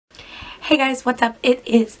Hey guys, what's up? It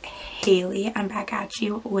is Haley. I'm back at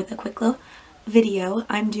you with a quick little video.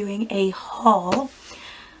 I'm doing a haul.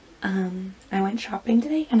 I went shopping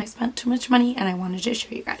today and I spent too much money and I wanted to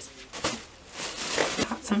show you guys.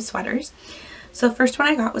 Got some sweaters. So the first one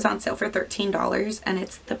I got was on sale for $13 and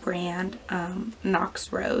it's the brand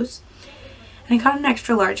Knox Rose. And I got an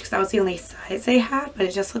extra large because that was the only size they had, but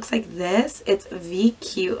it just looks like this. It's V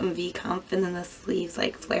cute and V comf, and then the sleeves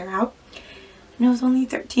like flare out. And it was only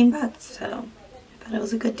 13 bucks, so I thought it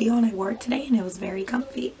was a good deal and I wore it today and it was very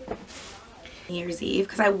comfy. New Year's Eve,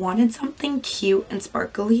 because I wanted something cute and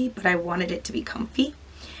sparkly, but I wanted it to be comfy.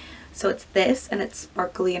 So it's this and it's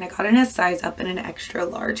sparkly, and I got it in a size up in an extra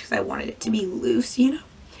large because I wanted it to be loose, you know.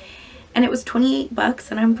 And it was 28 bucks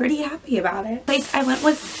and I'm pretty happy about it. The place I went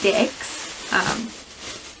was Dick's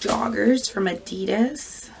joggers from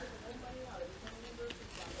Adidas.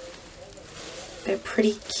 They're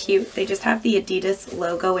pretty cute. They just have the Adidas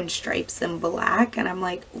logo and stripes in black, and I'm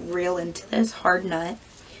like real into this. Hard nut.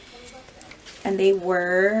 And they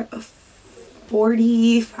were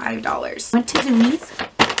 $45. Went to Zumiez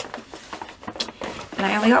and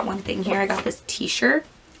I only got one thing here. I got this t-shirt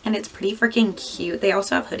and it's pretty freaking cute. They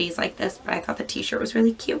also have hoodies like this, but I thought the t-shirt was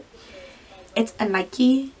really cute. It's a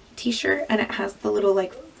Nike t-shirt and it has the little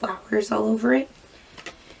like flowers all over it.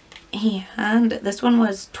 And this one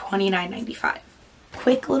was $29.95.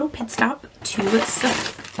 Quick little pit stop to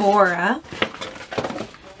Sephora.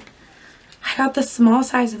 I got the small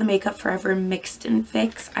size of the Makeup Forever Mixed and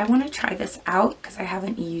Fix. I want to try this out because I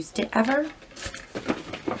haven't used it ever.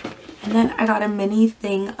 And then I got a mini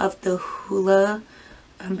thing of the Hoola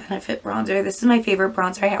Benefit bronzer. This is my favorite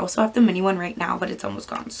bronzer. I also have the mini one right now, but it's almost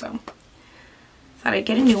gone, so thought I'd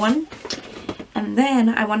get a new one. And then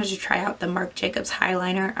I wanted to try out the Marc Jacobs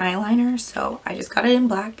eyeliner, so I just got it in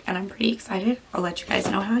black and I'm pretty excited. I'll let you guys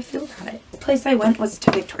know how I feel about it. The place I went was to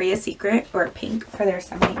Victoria's Secret, or Pink, for their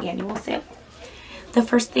semi-annual sale. The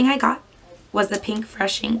first thing I got was the Pink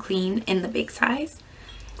Fresh and Clean in the big size,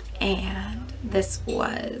 and this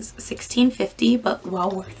was $16.50, but well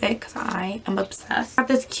worth it because I am obsessed. I got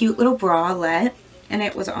this cute little bralette and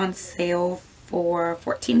it was on sale for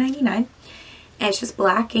 $14.99. And it's just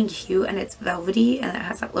black and cute and it's velvety and it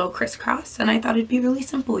has that little crisscross, and I thought it'd be really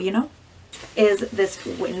simple, you know. Is this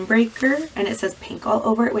windbreaker and it says pink all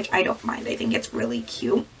over it, which I don't mind. I think it's really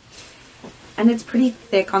cute. And it's pretty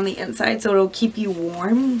thick on the inside, so it'll keep you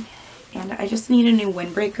warm. And I just need a new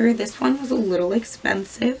windbreaker. This one was a little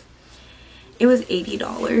expensive. It was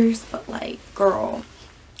 $80, but like, girl.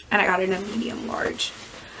 And I got it in a medium large.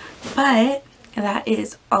 But that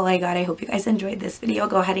is all I got. I hope you guys enjoyed this video.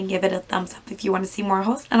 Go ahead and give it a thumbs up if you want to see more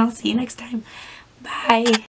hauls, and I'll see you next time. Bye.